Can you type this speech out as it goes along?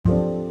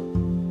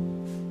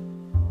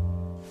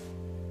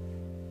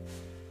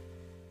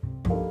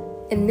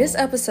In this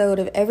episode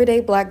of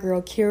Everyday Black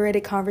Girl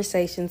Curated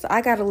Conversations,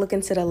 I got to look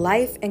into the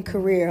life and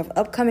career of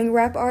upcoming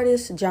rap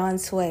artist Jon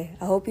Swaii.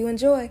 I hope you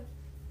enjoy.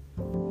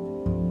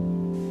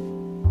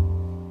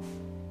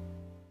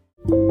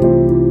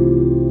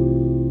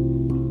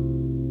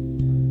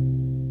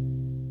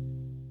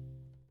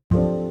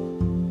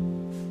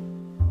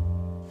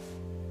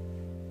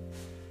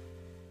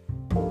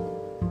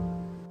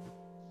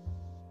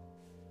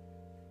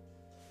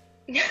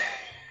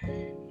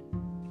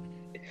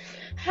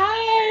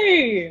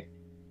 Hi.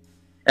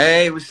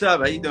 Hey, what's up?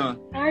 How you doing?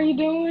 How are you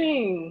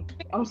doing?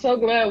 I'm so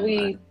glad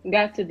we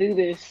got to do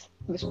this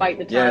despite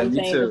the time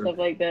change and stuff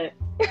like that.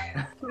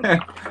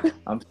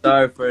 I'm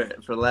sorry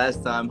for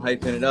last time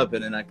hyping it up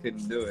and then I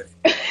couldn't do it.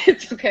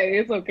 It's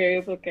okay. But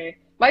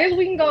I guess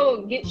we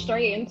can get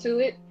straight into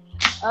it.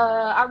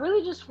 I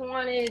really just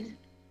wanted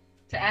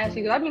to ask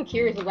you, because I've been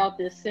curious about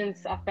this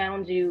since I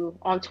found you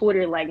on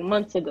Twitter like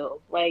months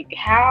ago. Like,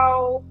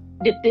 how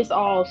did this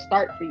all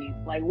start for you?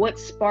 Like, what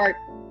sparked,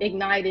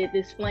 ignited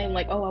this flame?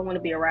 Like, oh, I want to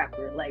be a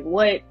rapper. Like,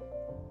 what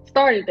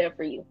started that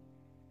for you?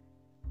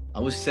 I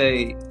would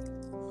say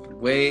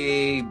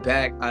way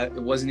back,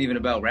 it wasn't even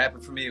about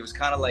rapping for me. It was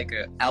kind of like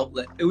an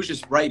outlet. It was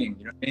just writing,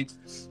 you know what I mean?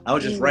 I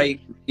would just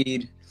write,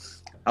 read.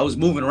 I was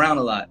moving around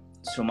a lot.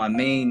 So my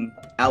main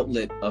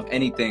outlet of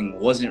anything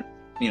wasn't,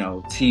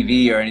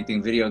 TV or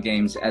anything, video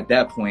games. At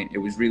that point, it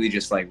was really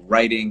just like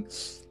writing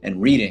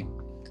and reading.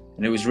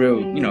 And it was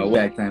real,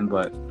 back then,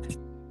 but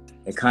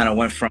it kind of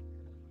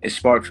it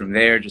sparked from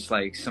there, just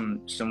like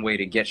some way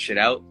to get shit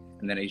out.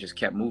 And then it just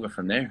kept moving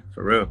from there,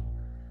 for real.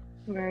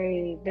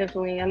 Right,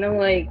 definitely. I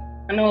know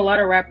a lot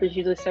of rappers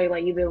usually say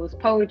like either it was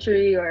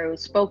poetry or it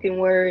was spoken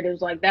word. It was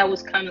like, that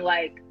was kind of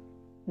like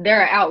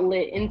their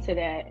outlet into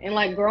that. And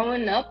like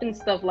growing up and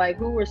stuff, like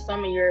who were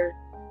some of your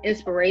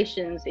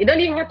inspirations? It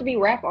doesn't even have to be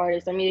rap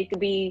artists. I mean, it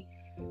could be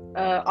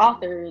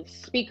authors,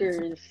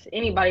 speakers,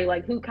 anybody.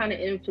 Like, who kind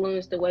of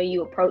influenced the way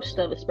you approach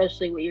stuff,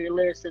 especially with your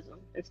lyricism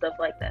and stuff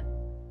like that?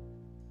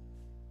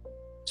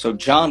 So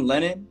John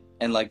Lennon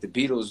and like the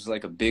Beatles was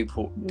like a big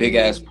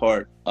ass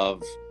part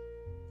of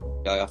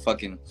I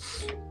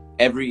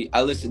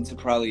listened to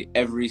probably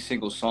every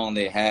single song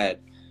they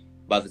had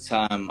by the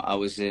time I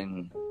was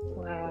in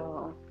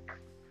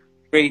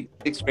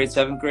sixth grade,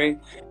 seventh grade.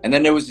 And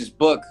then there was this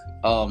book,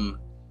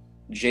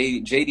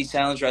 J.D.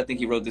 Salinger, I think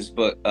he wrote this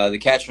book, The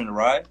Catcher in the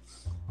Rye.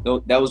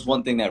 That was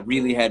one thing that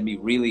really had me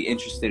really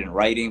interested in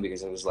writing,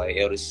 because it was like,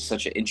 yo, this is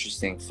such an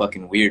interesting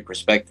fucking weird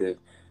perspective.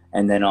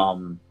 And then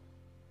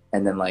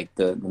like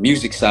the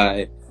music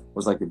side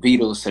was like the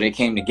Beatles, so they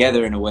came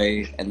together in a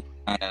way and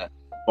kind of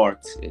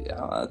sparked.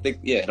 I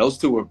think, those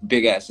two were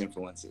big ass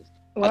influences.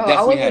 Well,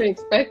 I wasn't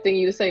expecting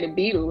you to say the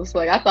Beatles.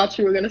 Like, I thought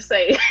you were gonna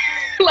say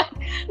like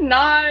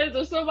Nas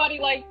or somebody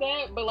like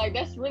that, but like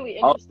that's really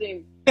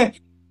interesting. No.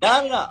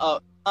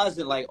 Nas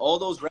and like all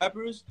those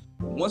rappers.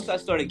 Once I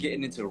started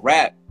getting into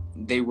rap,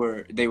 they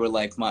were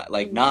like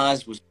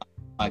Nas was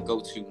my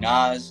go-to.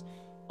 Nas,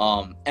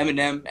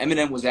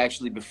 Eminem was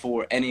actually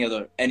before any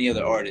other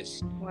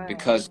artist. Wow.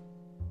 Because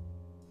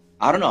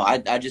I don't know,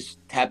 I just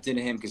tapped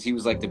into him because he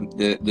was like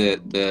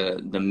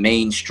the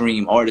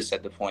mainstream artist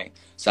at the point.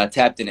 So I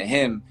tapped into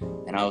him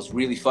and I was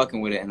really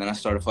fucking with it. And then I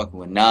started fucking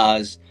with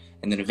Nas,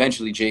 and then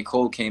eventually J.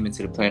 Cole came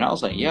into the play, and I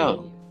was like,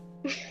 yo,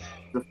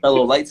 the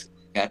fellow lights,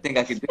 I think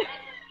I could do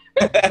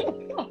it.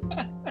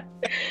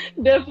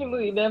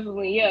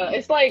 Definitely. Yeah.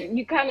 It's like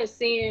you kind of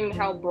seeing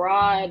how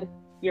broad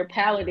your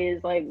palette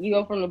is. Like, you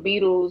go from the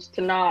Beatles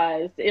to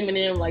Nas to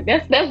Eminem. Like,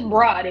 that's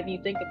broad if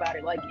you think about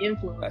it, like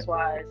influence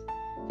wise.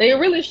 So it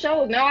really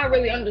shows. Now I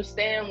really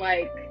understand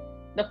like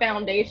the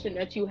foundation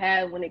that you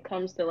have when it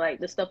comes to like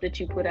the stuff that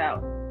you put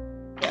out.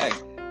 Yeah,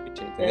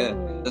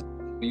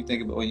 when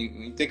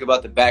you think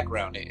about the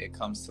background, it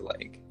comes to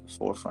like the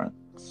forefront.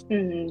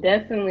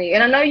 Definitely.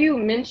 And I know you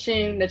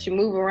mentioned that you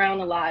move around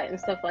a lot and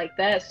stuff like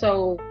that.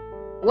 So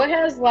what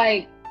has,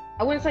 like,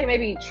 I wouldn't say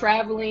maybe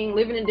traveling,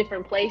 living in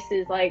different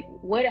places, like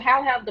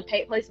how have the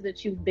places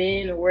that you've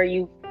been or where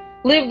you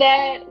lived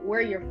at,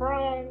 where you're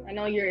from? I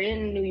know you're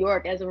in New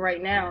York as of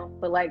right now,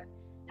 but like,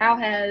 how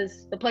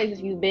has the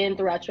places you've been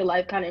throughout your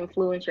life kind of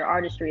influenced your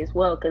artistry as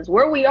well? Because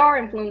where we are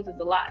influences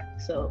a lot.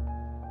 So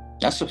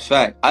that's a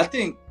fact. I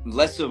think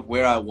less of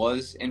where I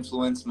was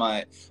influenced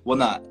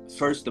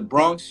first, the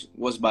Bronx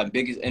was my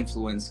biggest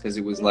influence, because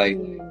it was like,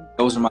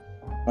 those are my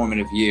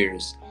formative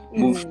years.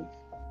 Moved to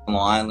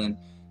Long Island.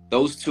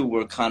 Those two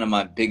were kind of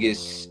my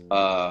biggest,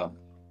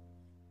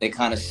 they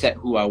kind of set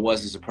who I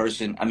was as a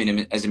person. I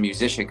mean, as a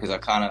musician, because a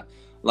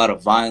lot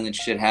of violent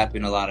shit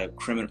happened, a lot of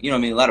criminal,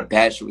 a lot of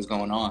bad shit was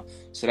going on.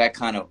 So that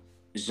kind of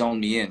zoned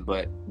me in.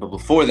 But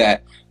before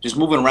that, just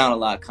moving around a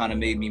lot kind of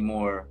made me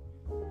more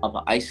of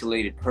an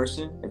isolated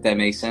person, if that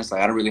makes sense.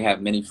 Like, I don't really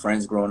have many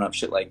friends growing up,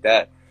 shit like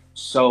that.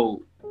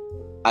 So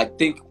I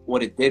think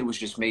what it did was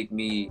just make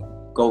me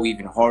go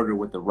even harder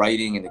with the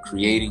writing and the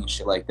creating and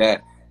shit like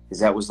that, because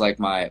that was like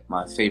my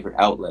favorite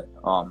outlet.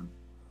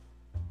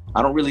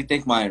 I don't really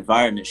think my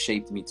environment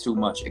shaped me too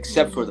much,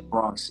 except for the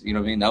Bronx. You know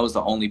what I mean? That was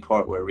the only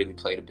part where it really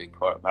played a big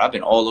part. But I've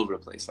been all over the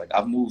place. Like,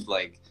 I've moved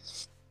like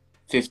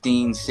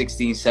 15,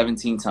 16,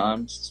 17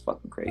 times. It's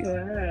fucking crazy.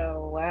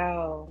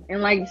 Wow.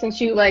 And like,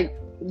 since you like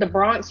the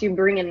Bronx, you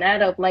bringing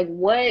that up, like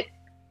what,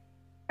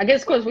 I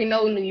guess because we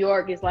know New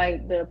York is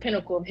like the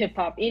pinnacle of hip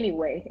hop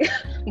anyway,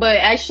 but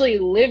actually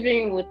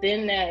living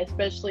within that,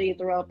 especially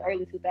throughout the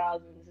early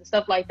 2000s and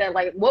stuff like that,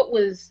 like what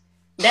was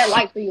that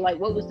like for you? Like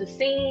what was the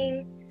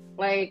scene?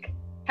 Like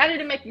how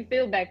did it make you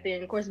feel back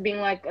then? Of course, being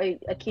like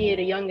a kid,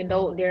 a young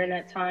adult during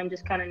that time,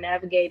 just kind of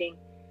navigating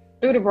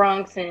through the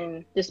Bronx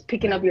and just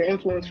picking up your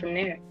influence from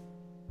there.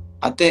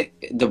 I think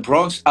the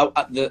Bronx,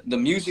 the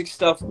music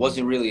stuff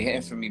wasn't really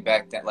hitting for me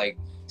back then. Like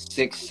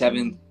 6th,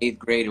 7th, 8th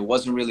grade, it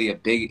wasn't really a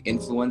big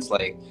influence.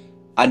 Like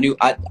I knew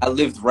I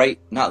lived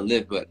not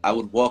lived, but I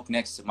would walk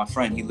next to my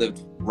friend. He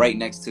lived right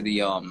next to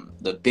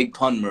the Big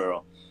Pun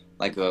mural.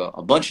 Like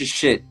a bunch of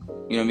shit,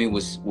 you know what I mean,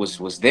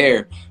 was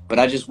there, but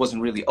I just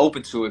wasn't really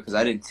open to it because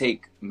I didn't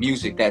take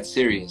music that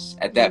serious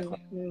at that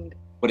point.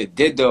 What it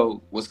did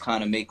though was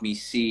kind of make me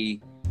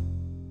see,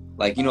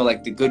 like, you know,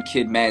 like the good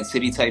kid, mad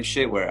city type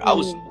shit, where I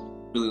was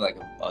really like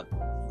a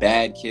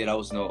bad kid. I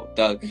was no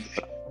thug,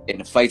 but I get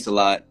into fights a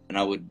lot, and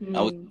I was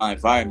in my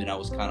environment. I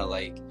was kind of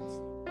like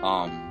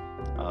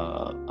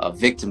a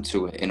victim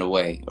to it in a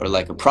way, or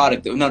like a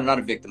product. No, not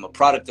a victim, a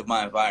product of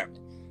my environment.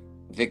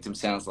 Victim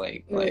sounds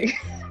like I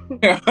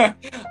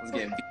was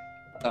getting beat.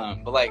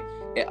 But like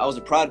I was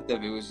a product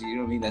of it. It was, you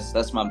know what I mean?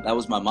 That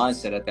was my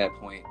mindset at that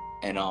point.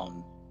 And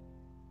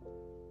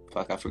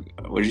fuck, I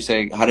forgot. What did you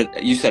say? How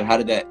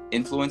did that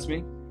influence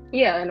me?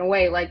 Yeah, in a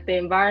way, like the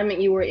environment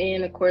you were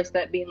in, of course,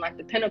 that being like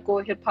the pinnacle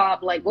of hip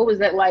hop. Like, what was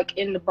that like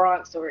in the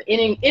Bronx or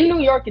in New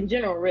York in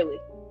general? Really,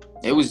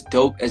 it was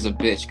dope as a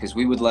bitch because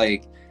we would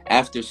like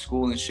after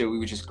school and shit, we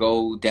would just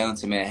go down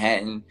to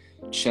Manhattan.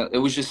 Chill. It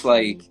was just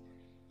like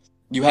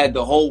you had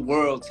the whole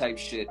world type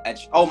shit.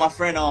 My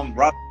friend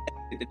Rob,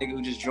 the nigga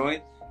who just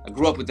joined, I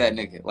grew up with that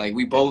nigga. Like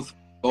we both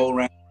go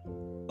around.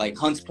 Like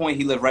Hunts Point,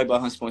 he lived right by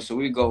Hunts Point, so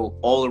we would go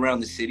all around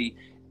the city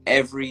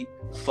every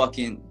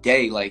fucking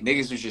day. Like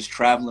niggas was just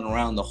traveling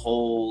around the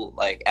whole,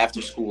 like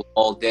after school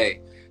all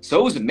day. So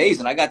it was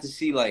amazing. I got to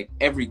see like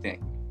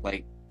everything,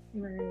 like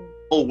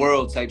whole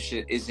world type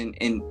shit is in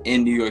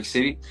New York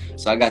City.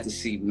 So I got to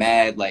see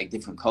mad like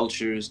different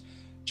cultures,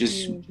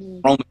 just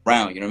roaming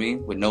around. You know what I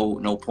mean? With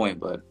no point,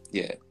 but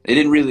yeah, it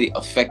didn't really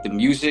affect the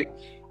music,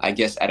 I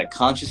guess, at a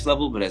conscious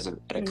level, but at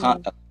a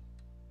conscious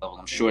level,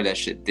 I'm sure that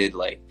shit did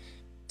like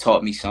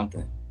taught me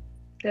something.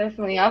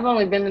 Definitely. I've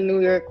only been to New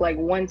York like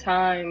one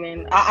time,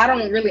 and I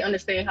don't really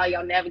understand how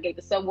y'all navigate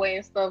the subway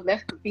and stuff.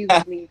 That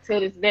confuses me to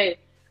this day.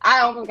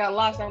 I almost got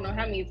lost, I don't know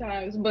how many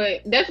times,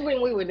 but definitely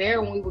when we were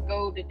there, when we would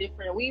go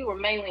to we were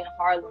mainly in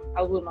Harlem.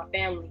 I was with my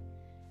family.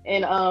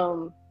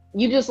 And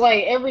you just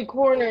like every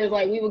corner is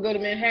like, we would go to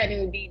Manhattan,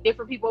 it would be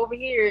different people over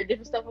here,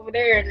 different stuff over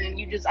there. And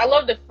then I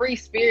love the free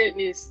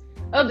spiritness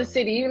of the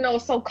city, even though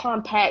it's so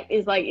compact,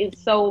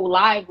 it's so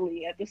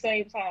lively at the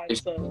same time.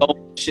 There's so much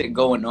shit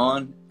going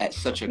on at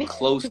such a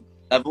close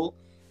level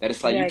that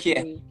it's like you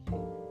can't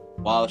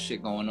wild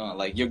shit going on.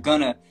 Like you're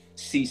gonna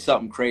see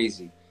something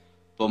crazy,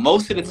 but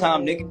most of the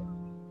time niggas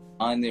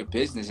mind their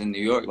business in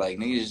New York. Like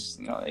niggas,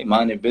 you know, they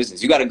mind their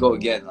business. You got to go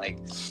again. Like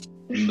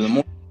the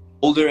more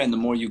older and the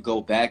more you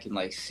go back and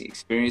like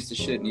experience the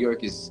shit, New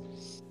York is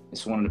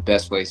one of the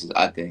best places,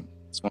 I think.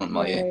 It's one of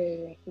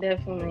my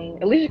definitely.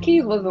 Alicia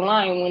Keys wasn't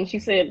lying when she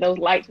said those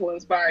lights will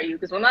inspire you.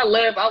 Because when I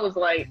left, I was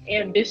like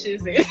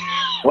ambitious and it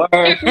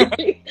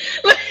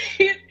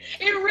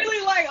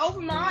really like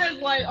opened my eyes.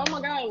 Like, oh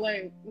my god,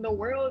 like the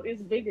world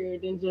is bigger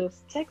than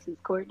just Texas,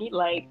 Courtney.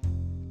 Like,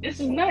 this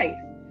is nice.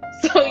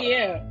 So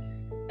yeah,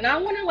 and I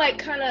want to like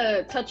kind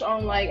of touch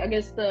on like I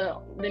guess the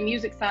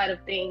music side of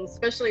things,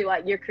 especially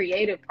like your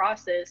creative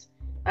process.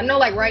 I know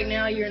like right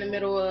now you're in the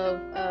middle of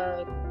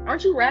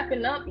aren't you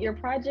wrapping up your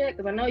project?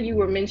 Because I know you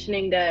were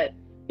mentioning that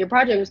your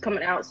project was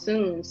coming out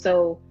soon.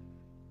 So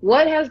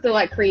what has the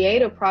like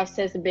creative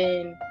process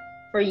been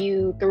for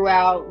you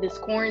throughout this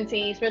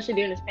quarantine, especially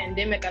during this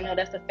pandemic? I know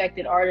that's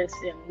affected artists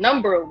in a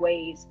number of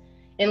ways.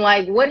 And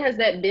like, what has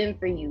that been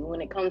for you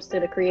when it comes to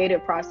the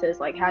creative process?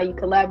 Like how you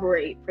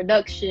collaborate,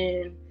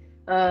 production,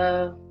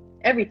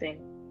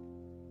 everything.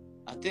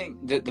 I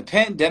think the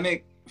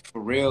pandemic,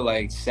 for real,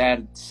 like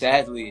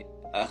sadly,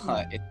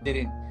 it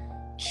didn't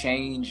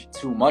change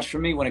too much for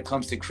me when it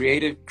comes to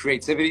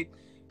creativity,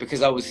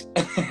 because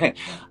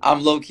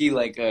I'm low-key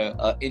like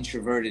a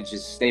introverted,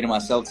 just stay to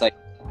myself type.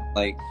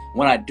 Like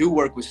when I do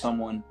work with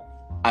someone,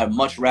 I'd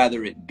much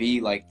rather it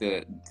be like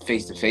the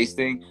face-to-face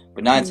thing,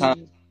 but 9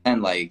 times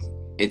 10 like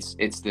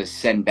it's the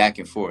send back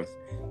and forth.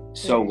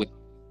 So with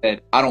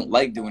that, I don't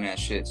like doing that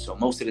shit. So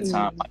most of the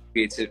time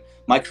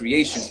my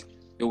creation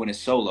doing it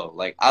solo.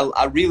 Like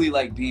I really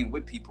like being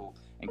with people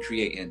and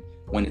creating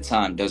when the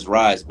time does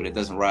rise, but it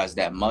doesn't rise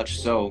that much.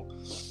 So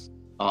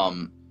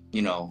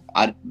you know,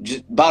 I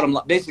just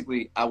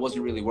basically I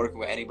wasn't really working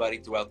with anybody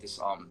throughout this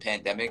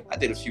pandemic. I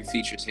did a few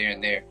features here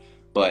and there,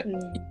 but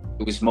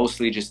it was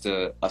mostly just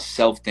a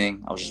self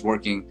thing. I was just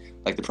working,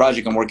 like the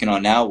project I'm working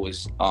on now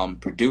was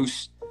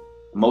produced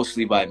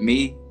mostly by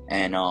me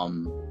and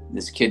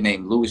this kid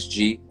named Louis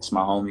G. It's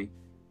my homie.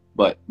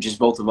 but just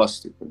both of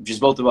us.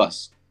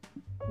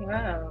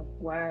 Wow.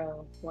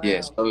 Wow. Wow.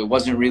 Yeah, so it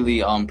wasn't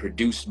really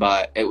produced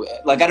by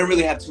like I didn't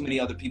really have too many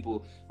other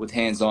people with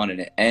hands on in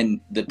it, and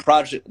the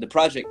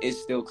project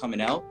is still coming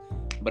out,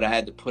 but I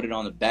had to put it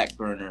on the back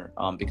burner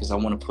because I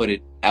want to put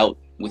it out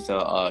with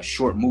a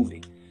short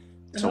movie.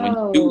 So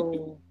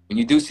when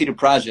you do see the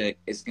project,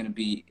 it's gonna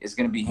be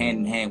hand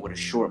in hand with a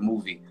short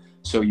movie,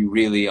 so you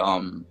really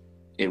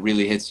it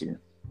really hits you.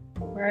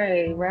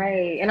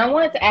 Right. And I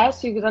wanted to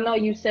ask you, because I know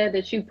you said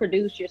that you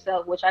produce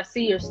yourself, which I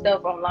see your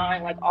stuff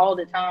online like all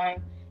the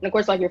time. And of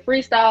course, like your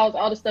freestyles,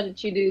 all the stuff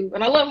that you do.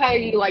 And I love how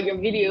you like your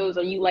videos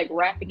are you like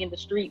rapping in the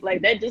street.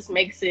 Like that just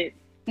makes it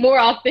more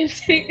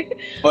authentic.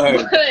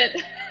 But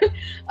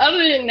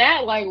other than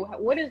that, like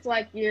what is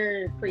like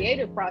your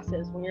creative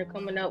process when you're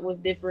coming up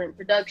with different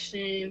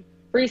production,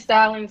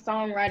 freestyling,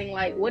 songwriting?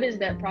 Like what is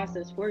that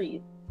process for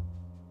you?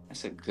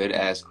 That's a good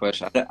ass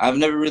question. I've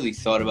never really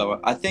thought about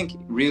it. I think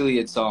really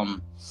it's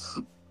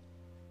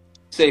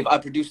say if I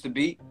produce the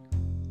beat,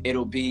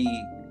 it'll be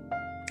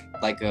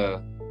like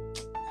a,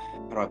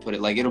 how do I put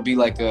it? Like it'll be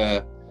like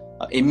a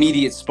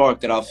immediate spark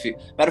that I'll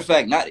feel. Matter of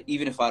fact, not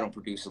even if I don't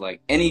produce it, like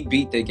any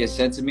beat that gets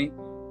sent to me,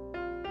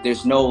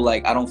 there's no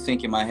like I don't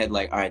think in my head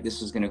like, all right,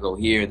 this is gonna go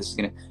here, this is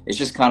gonna. It's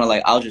just kind of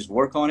like I'll just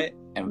work on it,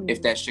 and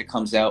if that shit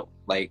comes out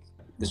like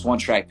this one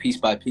track piece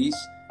by piece,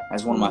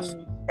 that's one of my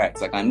favorite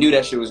tracks. Like I knew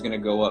that shit was gonna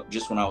go up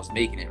just when I was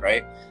making it,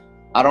 right?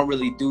 I don't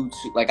really do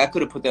like I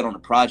could have put that on a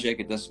project.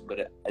 It doesn't,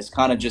 but it's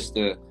kind of just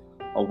a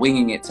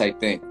winging it type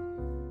thing,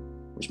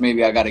 which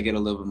maybe I got to get a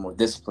little bit more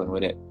disciplined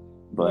with it.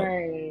 But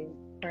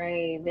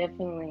right,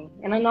 definitely.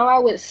 And I know I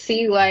would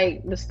see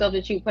like the stuff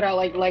that you put out,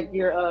 like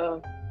your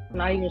I'm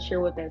not even sure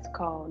what that's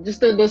called.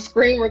 Just the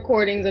screen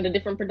recordings of the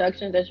different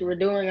productions that you were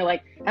doing, and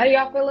like, how do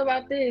y'all feel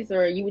about this?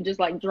 Or you would just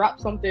like drop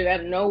something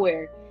out of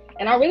nowhere.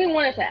 And I really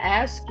wanted to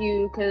ask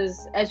you,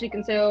 because as you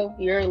can tell,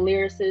 you're a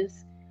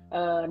lyricist.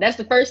 That's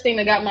the first thing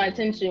that got my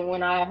attention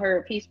when I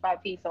heard Piece by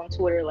Piece on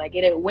Twitter. Like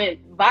it went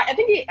I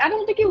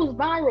don't think it was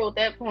viral at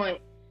that point,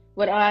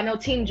 but I know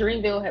Team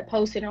Dreamville had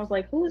posted, and I was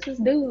like, who is this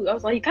dude? I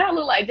was like, he kind of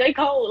look like J.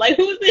 Cole. Like,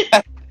 who's this?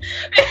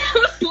 It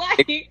was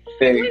like, who's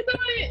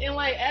doing? And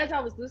like, as I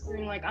was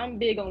listening, like, I'm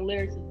big on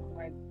lyricism.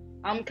 Like,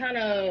 I'm kind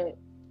of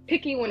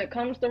picky when it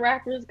comes to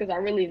rappers because I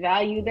really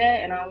value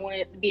that, and I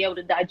want to be able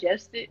to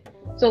digest it.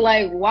 So,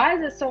 like, why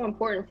is it so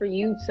important for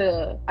you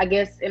to, I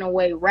guess, in a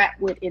way, rap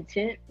with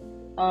intent?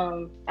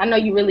 I know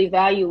you really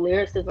value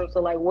lyricism,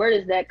 so like, where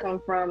does that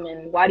come from,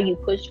 and why do you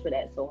push for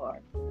that so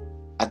hard?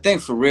 I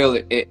think for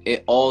real,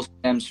 it all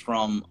stems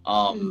from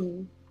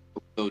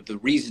the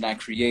reason I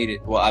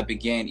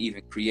began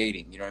even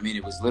creating. You know what I mean?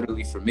 It was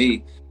literally for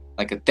me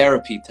like a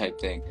therapy type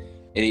thing.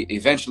 It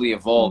eventually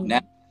evolved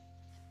now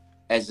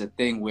as a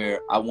thing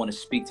where I want to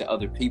speak to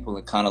other people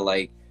and kind of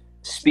like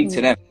speak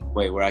to them in a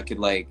way where I could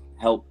like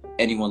help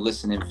anyone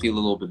listening feel a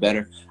little bit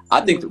better.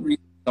 I think the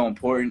reason it's so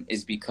important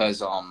is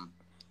because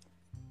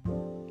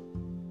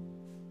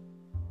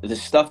the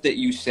stuff that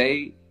you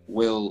say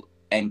will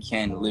and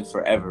can live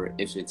forever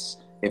if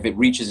it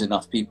reaches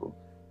enough people.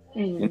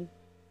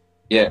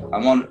 Yeah,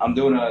 I'm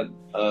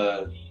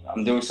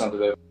doing something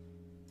there.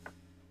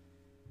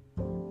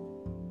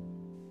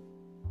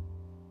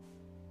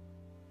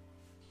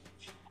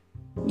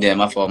 Yeah,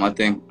 my fault. My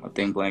thing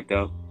blanked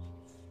out.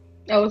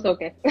 Oh, it's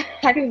okay.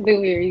 I can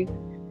still hear you.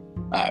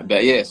 Alright,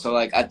 but yeah, so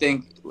like I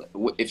think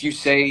if you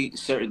say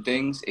certain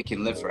things, it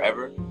can live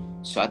forever.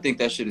 So I think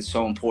that shit is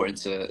so important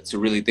to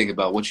really think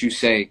about. What you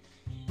say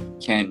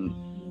can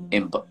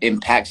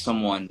impact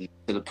someone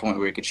to the point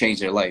where it could change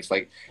their life.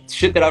 Like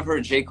shit that I've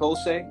heard J. Cole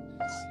say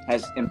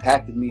has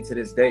impacted me to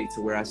this day,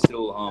 to where I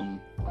still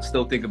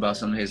think about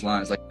some of his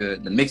lines, like the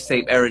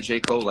mixtape era J.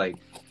 Cole. Like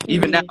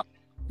even now,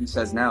 he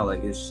says now,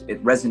 like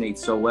it resonates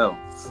so well.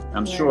 And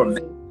I'm sure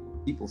many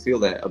people feel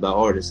that about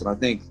artists, and I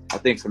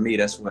think for me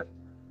that's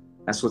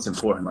what's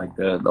important. Like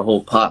the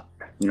whole pop,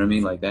 you know what I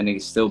mean? Like that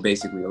nigga's still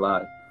basically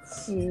alive.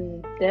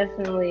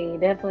 Definitely.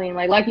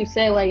 Like you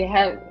said,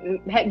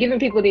 like giving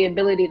people the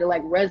ability to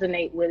like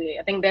resonate with it.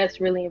 I think that's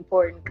really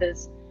important,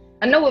 because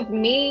I know with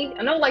me,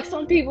 like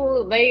some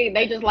people they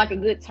just like a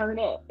good turn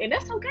up, and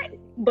that's okay.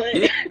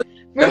 But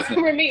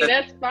for me,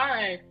 that's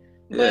fine.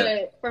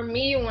 But for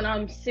me, when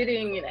I'm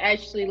sitting and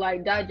actually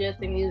like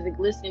digesting music,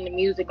 listening to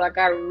music, like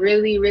I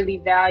really, really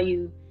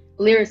value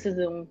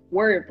lyricism,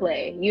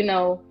 wordplay, you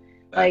know.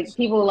 Like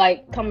people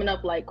like coming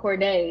up like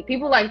Corday,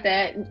 people like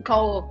that,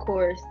 Cole of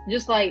course,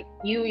 just like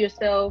you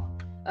yourself,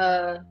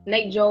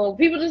 Nate Joel,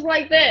 people just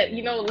like that,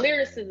 you know,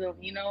 lyricism,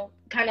 you know,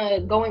 kind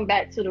of going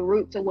back to the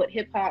roots of what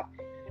hip hop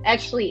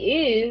actually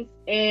is.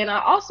 And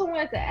I also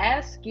wanted to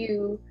ask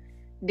you,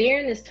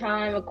 during this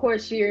time, of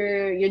course,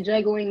 you're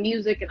juggling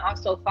music and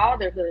also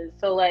fatherhood.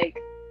 So like,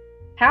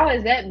 how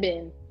has that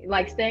been?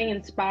 Like staying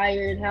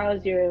inspired? How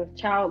has your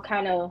child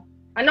kind of?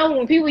 I know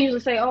when people usually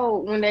say, oh,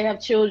 when they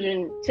have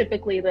children,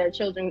 typically their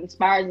children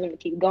inspires them to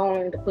keep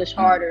going, to push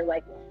harder.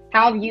 Like,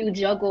 how have you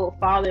juggled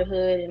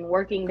fatherhood and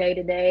working day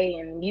to day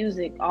and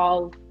music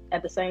all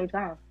at the same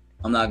time?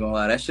 I'm not gonna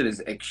lie, that shit is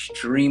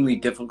extremely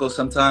difficult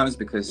sometimes,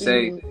 because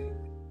say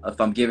if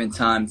I'm given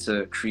time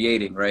to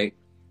creating, right,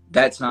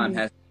 that time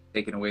has to be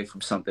taken away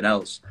from something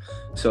else.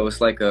 So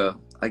it's like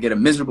I get a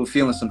miserable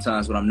feeling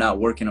sometimes when I'm not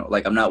working,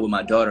 like I'm not with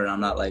my daughter and I'm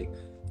not like,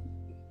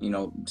 you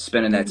know,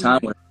 spending that time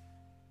with her.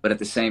 But at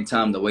the same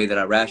time, the way that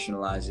I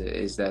rationalize it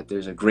is that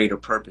there's a greater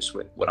purpose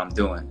with what I'm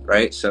doing,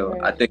 right? So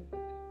I think,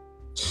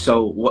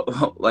 so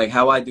what, like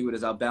how I do it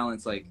is I'll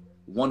balance like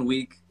 1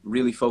 week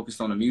really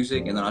focused on the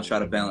music, and then I'll try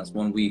to balance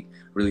 1 week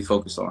really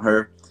focused on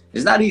her.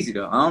 It's not easy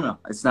though. I don't know.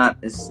 It's not.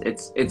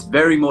 It's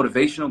very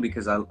motivational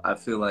because I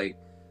feel like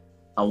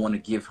I want to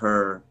give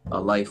her a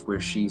life where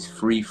she's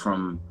free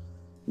from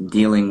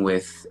dealing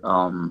with you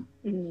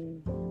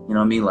know what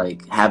I mean,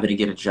 like having to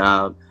get a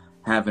job,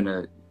 having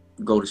to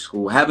go to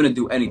school, having to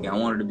do anything. I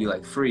want her to be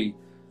like free,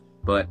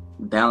 but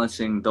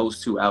balancing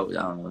those two out,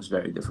 I don't know, it's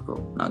very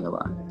difficult. Not gonna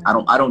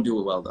lie. I don't do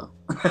it well though.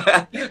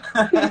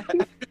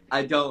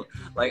 I don't,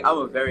 like, I'm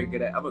a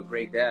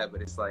great dad,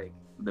 but it's like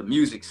the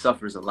music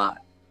suffers a lot.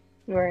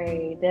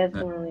 Right,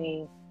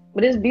 definitely.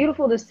 But it's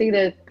beautiful to see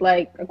that,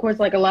 like, of course,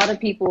 like a lot of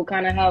people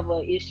kind of have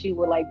an issue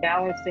with like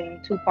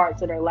balancing two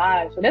parts of their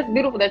lives. So that's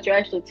beautiful that you're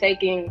actually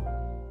taking,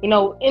 you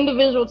know,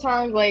 individual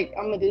times, like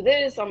I'm gonna do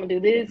this, I'm gonna do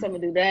this, I'm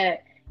gonna do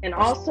that. And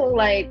also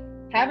like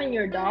having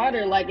your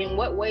daughter, like in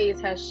what ways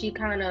has she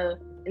kind of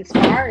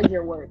inspired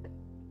your work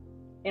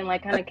and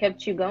like kind of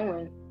kept you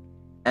going?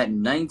 At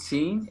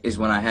 19 is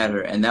when I had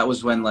her, and that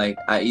was when like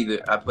I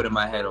put in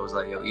my head, I was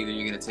like, yo, either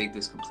you're gonna take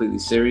this completely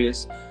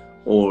serious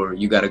or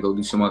you gotta go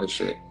do some other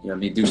shit. You know what I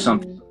mean? Do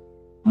something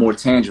more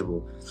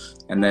tangible.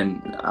 And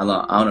then I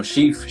don't know,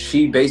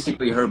 she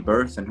basically, her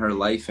birth and her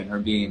life and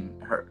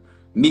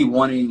me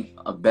wanting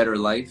a better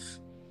life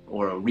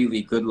or a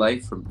really good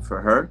life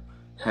for her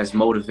has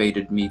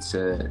motivated me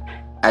to,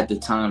 at the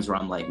times where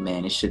I'm like,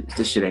 man, this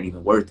shit ain't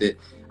even worth it.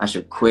 I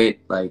should quit.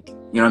 Like, you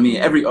know what I mean?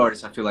 Every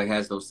artist I feel like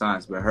has those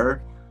times, but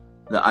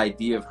the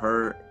idea of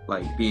her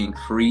like being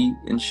free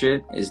and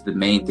shit is the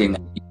main thing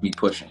that keeps me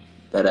pushing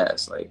that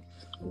ass. Like,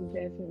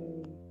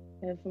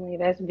 definitely,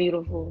 that's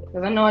beautiful.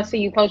 Because I know I see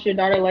you post your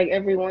daughter like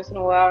every once in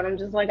a while, and I'm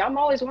just like, I'm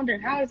always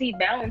wondering, how is he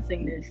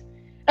balancing this?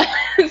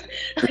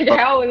 Like,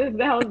 how is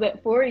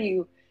that for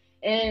you?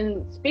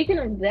 And speaking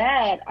of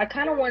that, I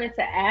kind of wanted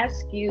to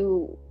ask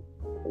you,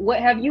 what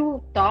have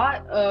you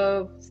thought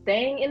of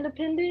staying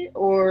independent,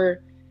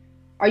 or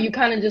are you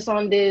kind of just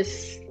on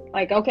this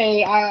like,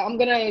 okay, I'm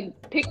gonna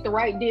pick the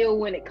right deal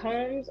when it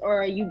comes,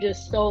 or are you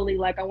just solely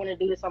like, I want to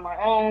do this on my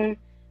own,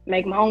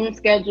 make my own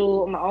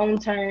schedule, my own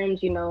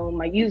terms, you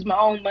know, use my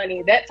own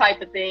money, that type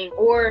of thing?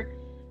 Or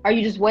are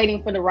you just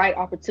waiting for the right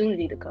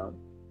opportunity to come?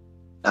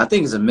 I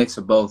think it's a mix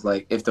of both.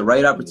 Like, if the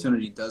right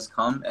opportunity does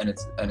come and it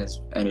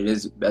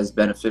is as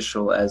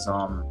beneficial as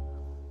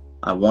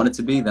I want it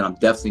to be, then I'm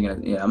definitely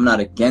gonna. Yeah, I'm not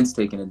against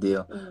taking a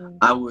deal.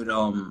 I would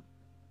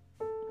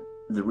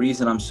the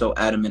reason I'm so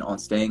adamant on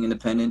staying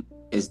independent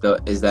is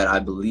that I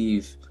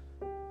believe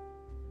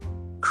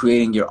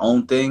creating your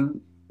own thing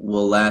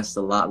will last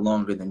a lot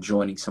longer than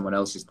joining someone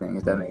else's thing,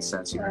 if that makes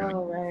sense. You know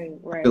what I mean?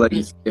 Right. I feel like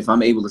if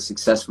I'm able to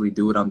successfully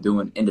do what I'm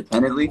doing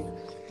independently,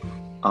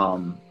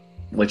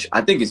 which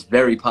I think is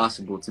very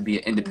possible to be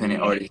an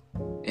independent artist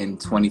in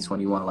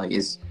 2021. Like,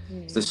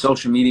 the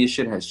social media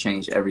shit has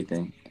changed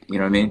everything. You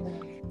know what I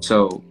mean?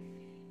 So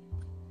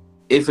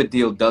if a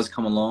deal does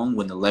come along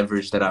when the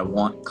leverage that I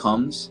want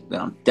comes, then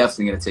I'm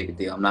definitely going to take a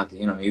deal. I'm not,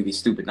 you know, it'd be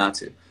stupid not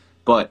to.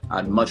 But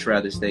I'd much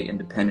rather stay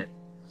independent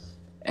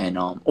and,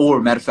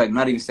 or matter of fact,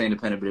 not even stay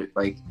independent, but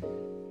like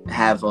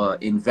have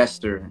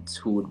investors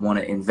who would want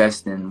to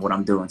invest in what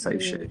I'm doing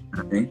type shit. You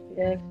know what I mean?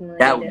 Definitely.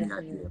 That would be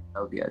ideal.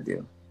 That would be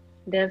ideal.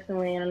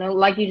 Definitely. And I know,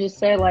 like you just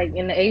said, like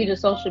in the age of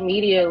social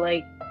media,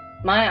 like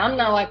I'm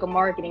not like a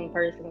marketing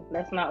person.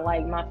 That's not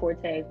like my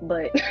forte.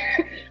 But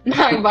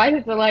my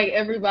advice to like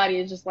everybody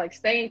is just like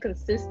staying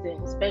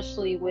consistent,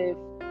 especially with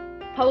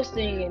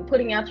posting and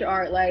putting out your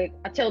art. Like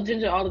I tell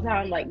Ginger all the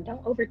time, like,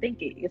 don't overthink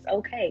it. It's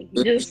okay.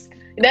 Just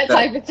that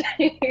type of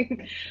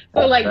thing.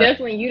 So like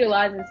definitely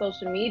utilizing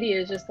social media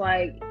is just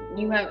like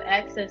you have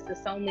access to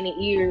so many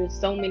ears,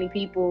 so many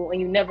people, and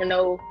you never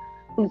know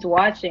who's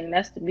watching.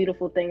 That's the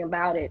beautiful thing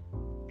about it.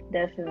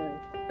 Definitely.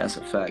 That's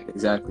a fact.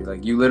 Exactly.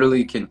 Like, you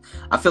literally can,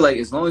 I feel like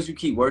as long as you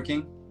keep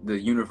working, the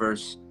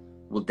universe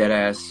will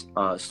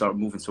deadass start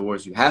moving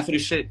towards you. Half of the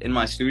shit in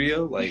my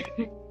studio, like,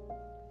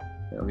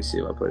 let me see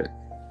if I put it.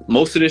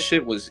 Most of this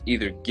shit was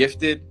either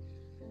gifted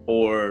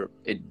or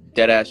it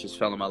deadass just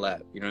fell in my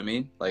lap. You know what I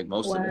mean? Like,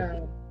 most of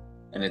it.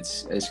 And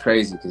it's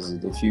crazy because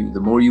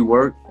the more you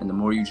work and the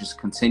more you just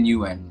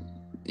continue, and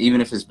even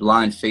if it's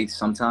blind faith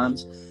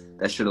sometimes,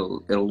 that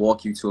it'll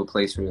walk you to a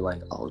place where you're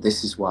like, oh,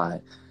 this is why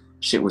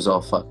shit was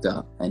all fucked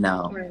up. And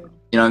now,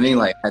 you know what I mean?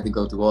 Like, I had to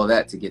go through all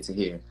that to get to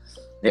here.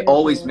 It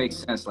always makes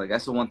sense. Like,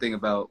 that's the one thing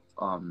about,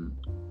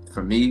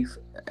 for me,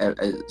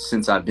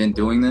 since I've been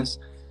doing this,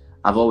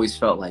 I've always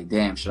felt like,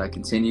 damn, should I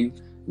continue?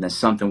 And then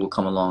something will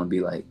come along and be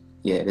like,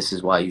 yeah, this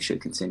is why you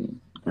should continue. You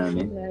know what I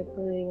mean?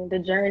 Exactly. The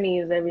journey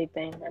is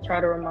everything. I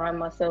try to remind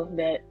myself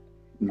that.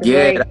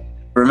 Yeah,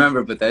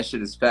 remember, but that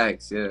shit is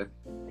facts. Yeah.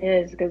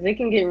 Yes, because it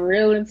can get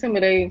real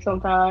intimidating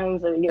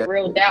sometimes, or get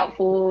real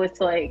doubtful. It's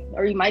like,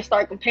 or you might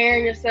start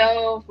comparing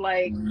yourself.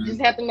 Like, you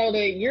just have to know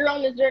that you're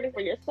on this journey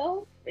for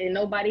yourself and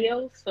nobody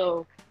else.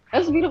 So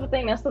that's a beautiful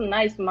thing. That's a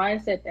nice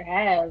mindset to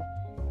have.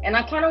 And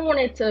I kind of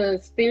wanted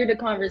to steer the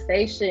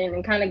conversation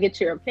and kind of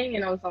get your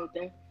opinion on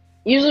something.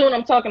 Usually when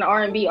I'm talking to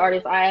R&B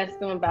artists, I ask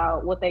them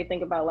about what they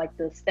think about like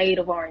the state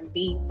of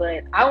R&B.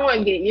 But I want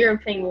to get your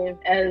opinion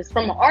as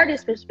from an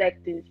artist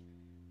perspective.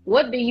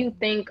 What do you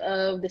think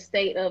of the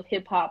state of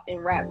hip hop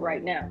and rap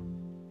right now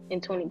in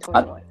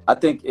 2021? I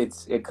think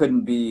it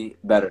couldn't be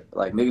better.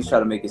 Like, niggas try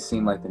to make it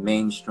seem like the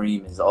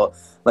mainstream is all,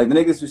 like the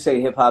niggas who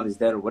say hip hop is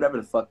dead or whatever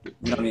the fuck, you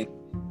know what I mean?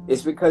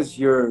 It's because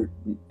your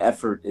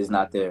effort is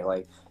not there.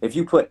 Like, if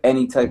you put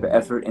any type of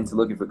effort into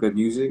looking for good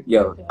music,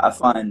 yo, I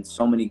find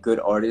so many good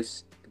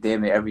artists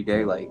damn near every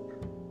day. Like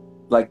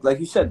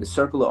you said, the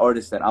circle of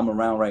artists that I'm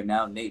around right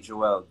now, Nate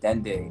Joel,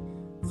 Dende,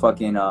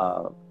 fucking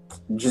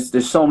just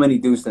there's so many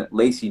dudes, that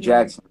Lacey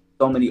Jackson,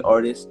 so many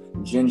artists,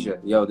 Ginger,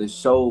 yo, there's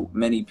so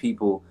many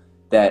people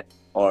that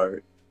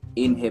are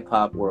in hip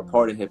hop or a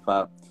part of hip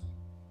hop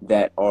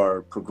that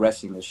are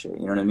progressing this shit.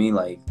 You know what I mean?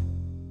 Like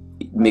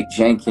Mick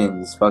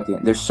Jenkins,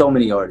 fucking, there's so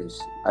many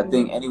artists. I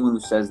think anyone who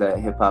says that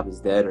hip hop is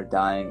dead or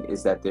dying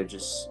is that they're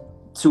just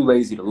too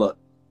lazy to look.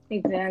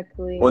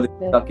 Exactly. Or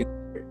they're stuck in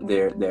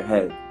their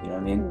head, you know what I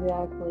mean?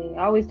 Exactly.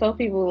 I always tell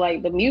people,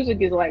 like, the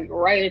music is like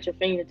right at your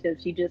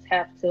fingertips. You just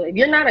have to, if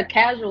you're not a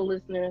casual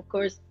listener, of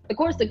course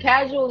the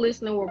casual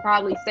listener will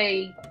probably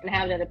say and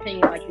have that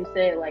opinion, like you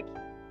said, like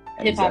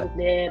hip hop is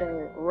dead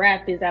or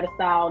rap is out of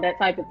style, that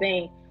type of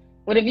thing.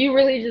 But if you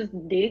really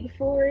just dig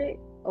for it,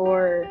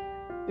 or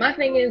my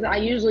thing is, I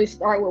usually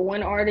start with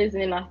one artist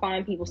and then I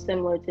find people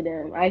similar to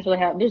them. I actually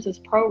there's this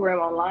program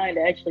online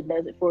that actually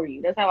does it for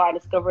you. That's how I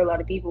discover a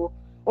lot of people.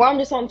 Or I'm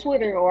just on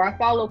Twitter, or I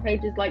follow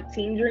pages like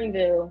Team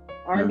Dreamville,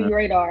 R&B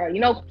Radar,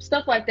 you know,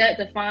 stuff like that,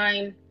 to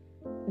find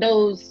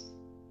those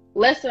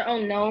lesser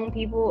unknown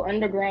people,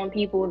 underground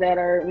people that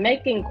are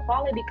making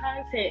quality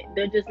content.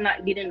 They're just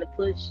not getting the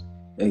push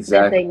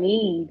that they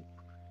need.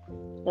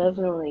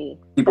 Definitely.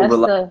 People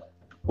rely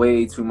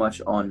way too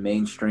much on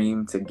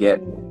mainstream to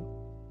get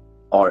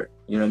art.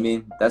 You know what I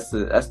mean? That's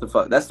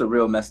the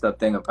real messed up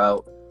thing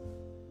about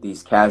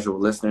these casual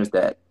listeners,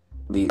 that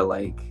they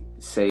like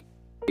say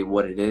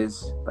what it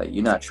is. Like,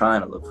 you're not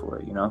trying to look for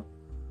it, you know?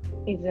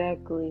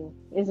 Exactly.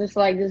 It's just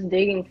like just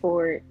digging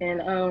for it.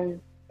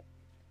 And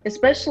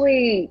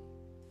especially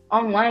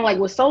online, like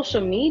with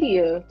social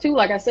media too,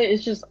 like I said,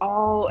 it's just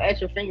all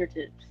at your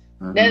fingertips.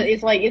 That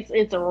it's like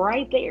it's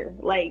right there.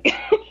 Like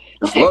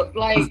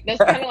like that's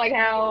kind of like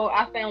how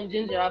I found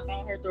Ginger. I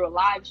found her through a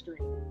live stream.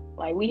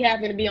 Like, we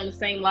happened to be on the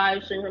same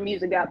live stream, her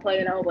music got played,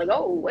 and I was like,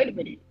 oh, wait a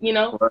minute, you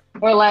know?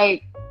 Or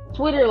like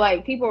Twitter,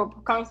 like people are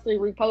constantly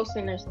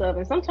reposting their stuff,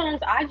 and sometimes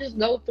I just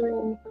go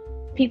through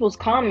people's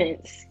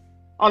comments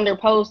on their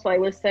posts. Like,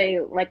 let's say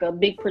like a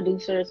big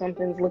producer or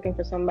something's looking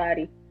for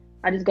somebody,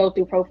 I just go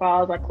through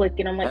profiles, I click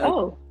it, I'm like,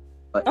 oh,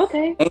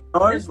 okay.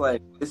 A&R's,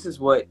 like, this is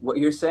what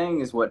you're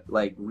saying is what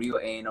like real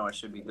A&R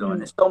should be doing.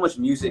 There's so much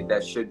music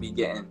that should be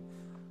getting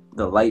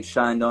the light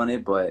shined on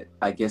it, but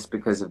I guess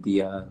because of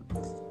the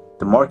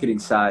marketing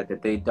side,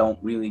 that they don't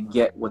really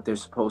get what they're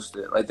supposed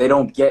to, like, they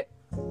don't get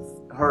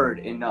heard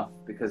enough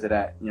because of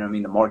that, you know what I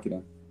mean, the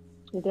marketing.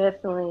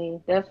 Definitely.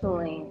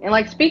 And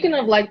like, speaking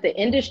of like the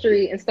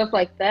industry and stuff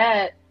like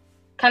that,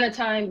 kind of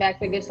tying back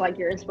to, I guess, like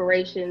your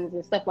inspirations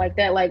and stuff like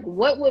that, like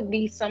what would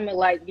be some of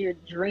like your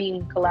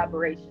dream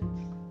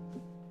collaborations?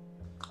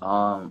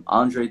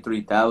 Andre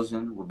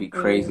 3000 would be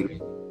crazy.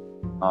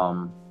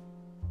 I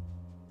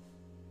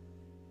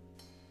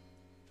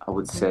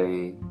would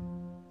say,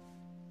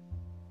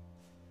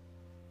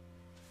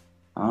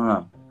 I don't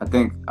know. I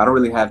think I don't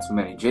really have too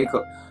many.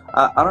 Jacob,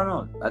 I don't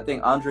know. I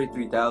think Andre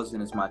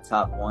 3000 is my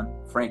top one.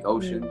 Frank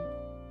Ocean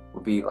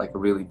would be like a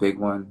really big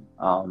one.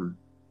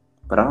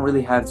 But I don't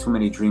really have too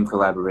many dream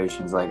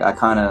collaborations. Like, I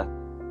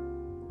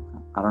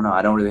don't know.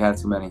 I don't really have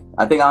too many.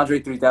 I think Andre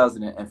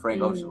 3000 and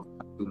Frank Ocean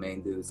are two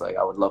main dudes. Like,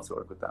 I would love to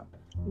work with them.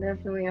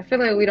 Definitely. I feel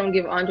like we don't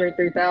give Andre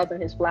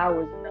 3000 his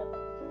flowers enough,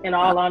 in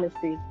all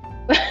honesty.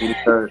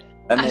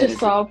 I just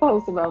saw a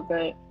post about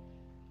that.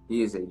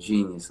 He is a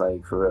genius,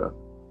 like, for real.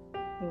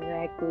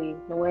 Exactly.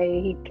 The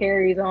way he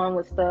carries on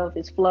with stuff,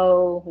 his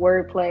flow,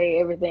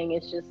 wordplay, everything.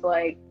 It's just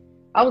like,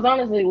 I was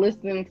honestly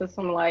listening to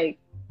some 90s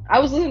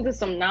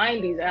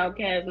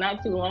Outkast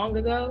not too long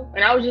ago,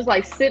 and I was just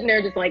like sitting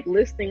there just like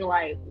listening,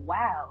 like,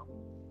 wow,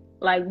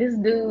 like this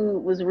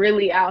dude was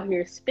really out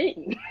here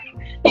spitting.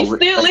 He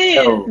still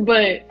is,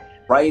 but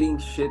writing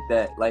shit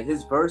that, like,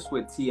 his verse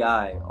with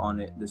T.I. on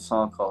it, the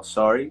song called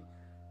Sorry,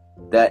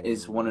 that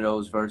is one of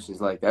those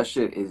verses, like,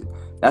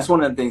 that's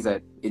one of the things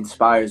that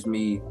inspires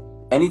me.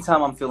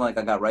 Anytime I'm feeling like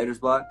I got writer's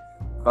block,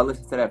 if I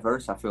listen to that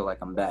verse, I feel like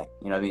I'm back.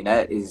 You know what I mean?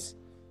 That is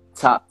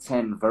top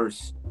 10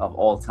 verse of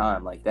all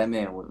time. Like, that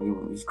man,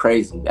 he's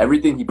crazy.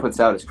 Everything he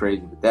puts out is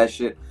crazy. But that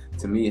shit,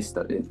 to me,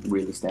 it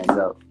really stands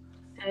out.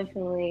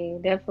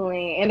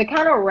 Definitely. And to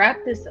kind of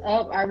wrap this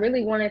up, I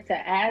really wanted to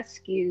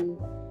ask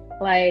you,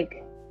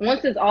 like,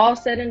 once it's all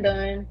said and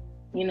done,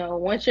 you know,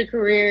 once your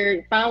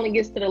career finally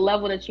gets to the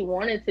level that you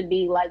want it to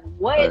be, like,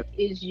 what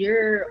is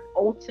your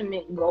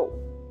ultimate goal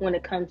when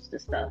it comes to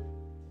stuff?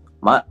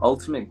 My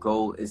ultimate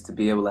goal is to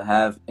be able to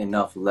have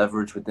enough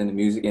leverage within the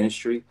music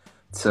industry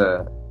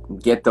to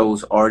get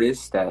those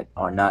artists that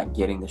are not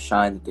getting the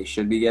shine that they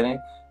should be getting,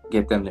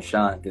 get them to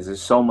shine. Because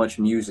there's so much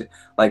music.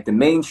 Like, the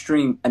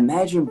mainstream,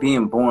 imagine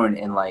being born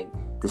in, like,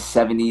 the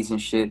 70s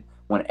and shit,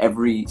 when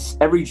every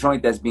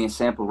joint that's being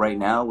sampled right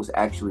now was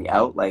actually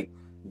out. Like,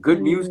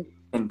 good music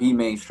can be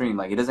mainstream.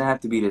 Like, it doesn't have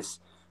to be this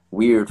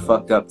weird,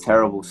 fucked up,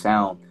 terrible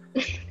sound.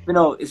 You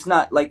know, it's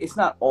not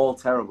all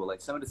terrible.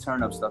 Like, some of the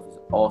turn up stuff is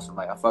awesome.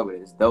 Like, I fuck with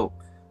it, it's dope.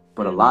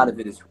 But a lot of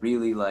it is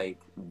really, like,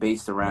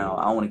 based around,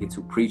 I don't want to get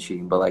too preachy,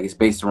 but, like, it's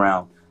based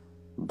around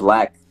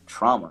black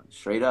trauma,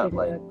 straight up.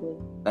 Like,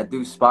 that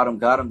dude Spot him,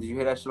 got him. Did you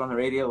hear that shit on the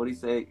radio? What'd he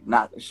say?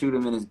 Shoot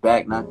him in his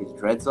back, knock his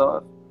dreads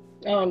off.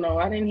 Oh no,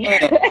 I didn't hear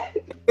that.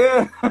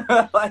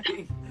 Yeah.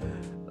 Like,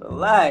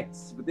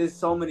 relax. But there's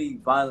so many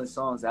violent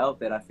songs out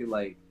that I feel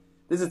like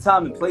there's a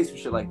time and place for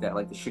shit like that.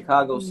 Like the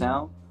Chicago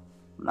sound,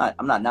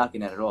 I'm not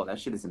knocking that at all. That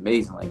shit is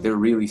amazing. Like, they're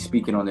really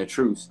speaking on their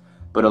truths.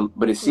 But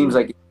it seems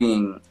like it's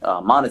being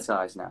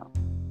monetized now.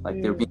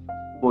 Like, they're being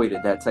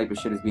exploited. That type of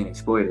shit is being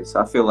exploited. So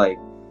I feel like,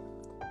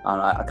 I don't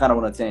know, I kind of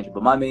want to tangent.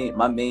 But my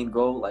main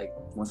goal, like,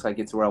 once I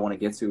get to where I want to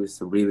get to, is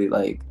to really,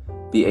 like,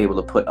 be able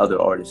to put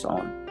other artists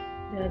on.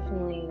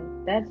 Definitely.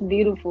 That's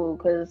beautiful,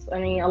 because, I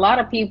mean, a lot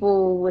of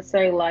people would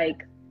say,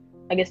 like,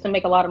 I guess to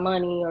make a lot of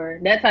money or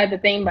that type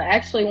of thing, but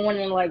actually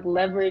wanting to, like,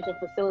 leverage and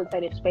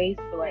facilitate a space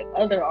for, like,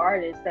 other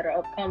artists that are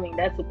upcoming,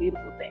 that's a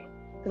beautiful thing.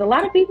 Because a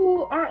lot of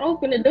people aren't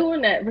open to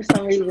doing that for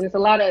some reason. It's a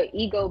lot of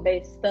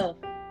ego-based stuff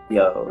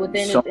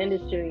within this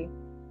industry.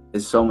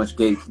 There's so much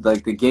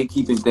like, the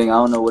gatekeeping thing, I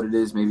don't know what it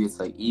is. Maybe it's,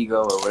 like,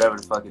 ego or whatever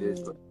the fuck it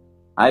is, but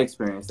I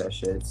experienced that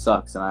shit. It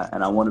sucks, and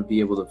I want to be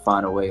able to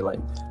find a way, like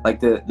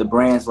the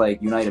brands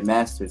like United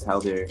Masters, how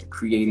they're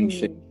creating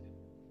shit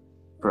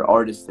for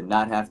artists to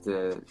not have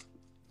to.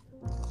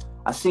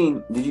 I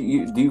seen. Do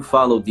you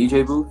follow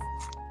DJ Booth?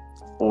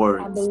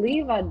 Or I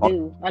believe I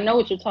do. I know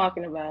what you're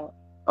talking about.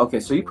 Okay,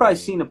 so you probably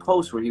seen a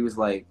post where he was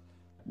like,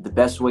 the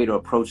best way to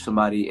approach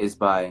somebody is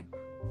by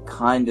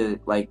kind of,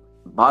 like,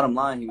 bottom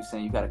line, he was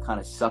saying you got to kind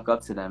of suck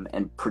up to them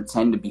and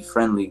pretend to be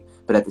friendly,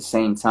 but at the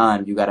same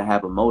time, you got to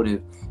have a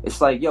motive.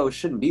 It's like, yo, it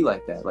shouldn't be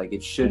like that. Like,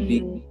 it should be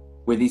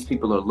where these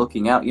people are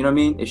looking out. You know what I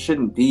mean? It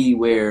shouldn't be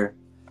where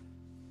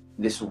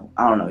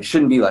I don't know. It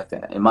shouldn't be like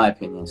that, in my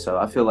opinion. So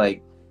I feel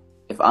like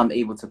if I'm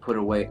able to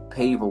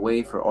pave a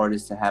way for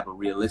artists to have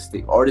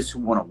artists who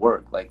want to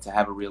work, like, to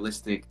have a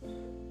realistic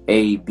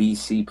A, B,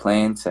 C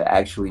plan to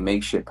actually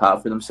make shit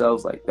pop for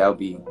themselves, like,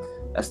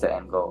 that's the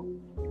end goal.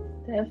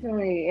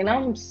 Definitely. And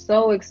I'm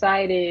so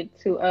excited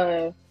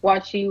to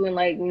watch you and,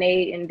 like,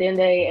 Nate and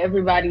Dende,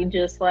 everybody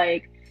just,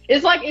 like,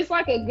 it's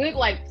like a good,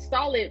 like,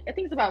 solid, I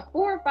think it's about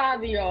 4 or 5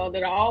 of y'all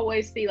that I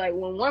always see, like,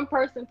 when one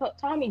person,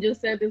 Tommy just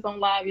said this on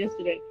live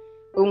yesterday,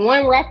 when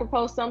one rapper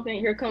posts something,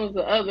 here comes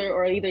the other,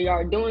 or either y'all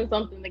are doing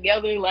something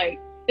together, like,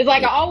 it's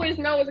like I always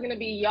know it's gonna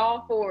be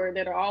y'all 4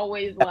 that are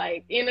always,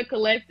 like, in a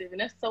collective, and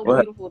that's so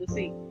beautiful to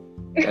see.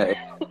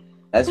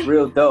 That's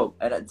real dope.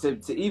 And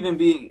to even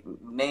be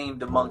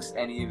named amongst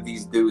any of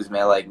these dudes,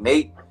 man, like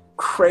Nate,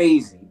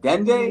 crazy.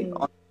 Dende,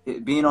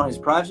 being on his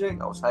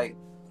project, I was like,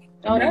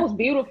 oh, that was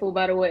beautiful,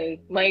 by the way.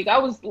 Like, I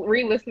was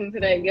re-listening to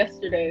that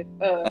yesterday.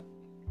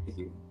 Thank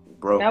you,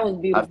 bro. That was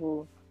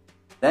beautiful.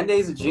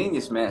 Dende's a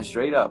genius, man.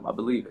 Straight up, I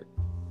believe it.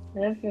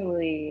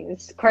 Definitely.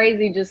 It's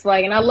crazy, just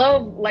like, and I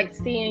love, like,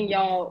 seeing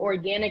y'all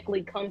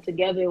organically come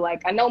together.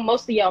 Like, I know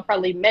most of y'all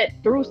probably met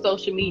through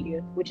social media,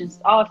 which is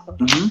awesome.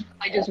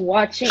 Like, just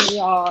watching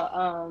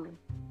y'all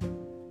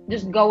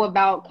just go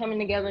about coming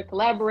together,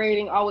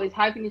 collaborating, always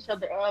hyping each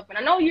other up. And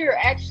I know you're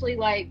actually,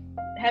 like,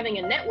 having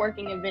a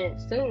networking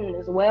event soon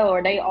as well.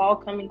 Are they all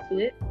coming to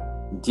it?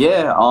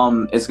 Yeah,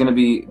 it's gonna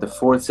be the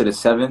 4th to the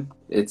 7th.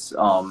 It's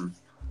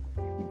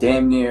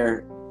damn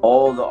near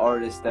all the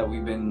artists that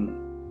we've been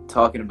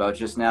talking about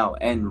just now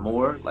and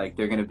more. Like,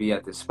 they're gonna be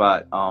at this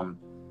spot,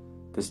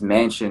 this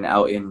mansion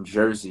out in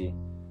Jersey.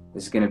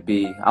 It's gonna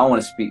be, I don't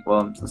want to speak,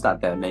 well, it's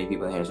not that many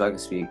people in here, so I can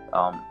speak.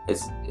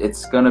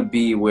 It's gonna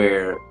be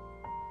where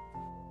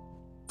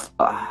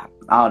I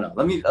don't know,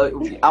 I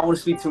don't want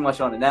to speak too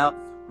much on it now,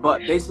 but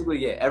basically,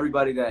 yeah,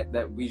 everybody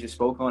that we just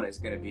spoke on is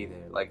gonna be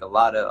there. Like, a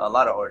lot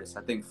of artists,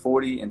 I think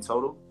 40 in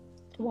total.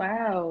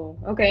 Wow.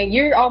 Okay,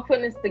 you're all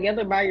putting this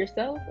together by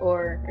yourself,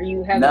 or are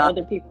you having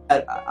other people?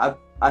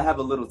 I have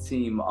a little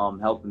team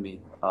helping me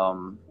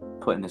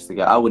putting this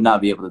together. I would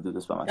not be able to do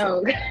this by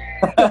myself.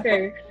 Oh,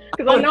 okay.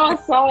 Because I know I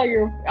saw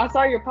your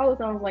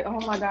post and I was like, oh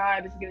my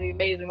God, this is gonna be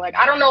amazing. Like,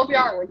 I don't know if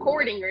y'all are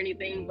recording or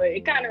anything, but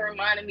it kind of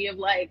reminded me of,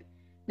 like,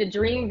 the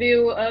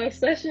Dreamville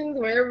sessions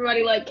where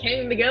everybody, like,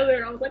 came together,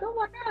 and I was like, oh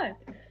my God.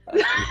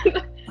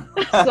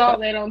 I saw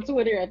that on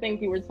Twitter. I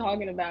think you were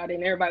talking about it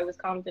and everybody was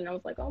commenting. I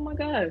was like, oh my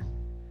gosh,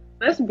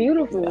 that's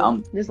beautiful. Yeah,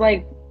 just,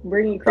 like,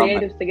 bringing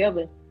creatives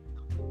together.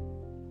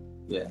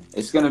 Yeah,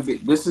 it's gonna be,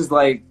 this is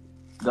like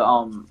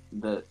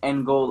the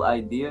end goal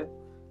idea.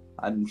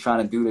 I'm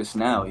trying to do this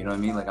now. You know what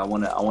I mean? Like I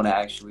want to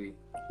actually,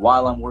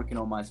 while I'm working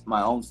on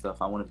my own stuff,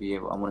 I want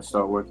to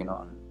start working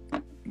on,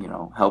 you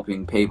know,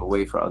 helping pave a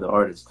way for other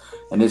artists.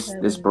 And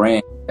this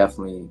brand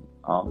definitely,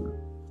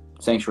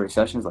 Sanctuary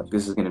Sessions, like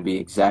this is going to be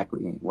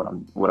exactly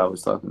what I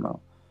was talking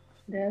about.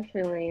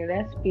 Definitely.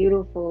 That's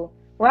beautiful.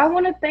 Well, I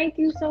want to thank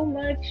you so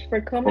much for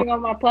coming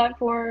on my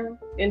platform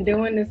and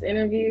doing this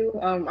interview.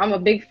 I'm a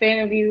big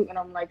fan of you, and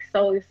I'm like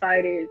so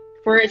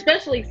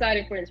especially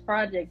excited for this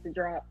project to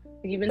drop.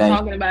 You've been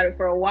talking about it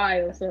for a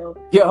while, so.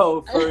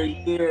 Yo, for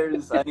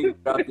years, I need to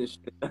drop this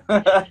shit.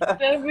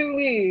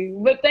 Definitely.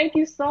 But thank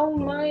you so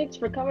much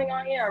for coming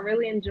on here. I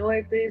really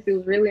enjoyed this. It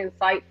was really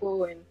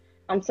insightful, and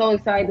I'm so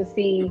excited to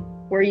see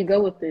where you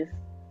go with this.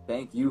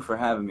 Thank you for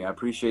having me. I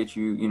appreciate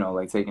you, you know,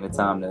 like taking the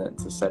time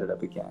to set it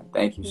up again.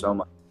 Thank you so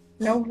much.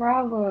 No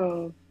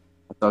problem.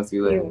 I'll talk to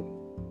you later.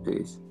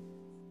 Peace.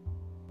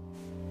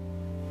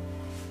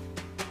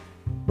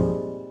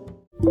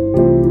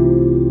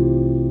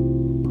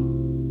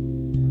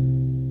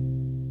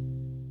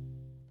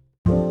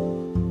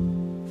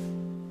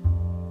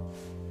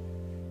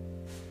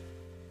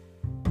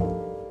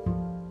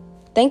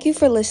 Thank you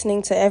for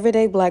listening to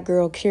Everyday Black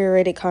Girl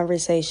Curated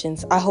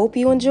Conversations. I hope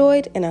you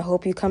enjoyed, and I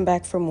hope you come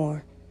back for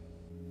more.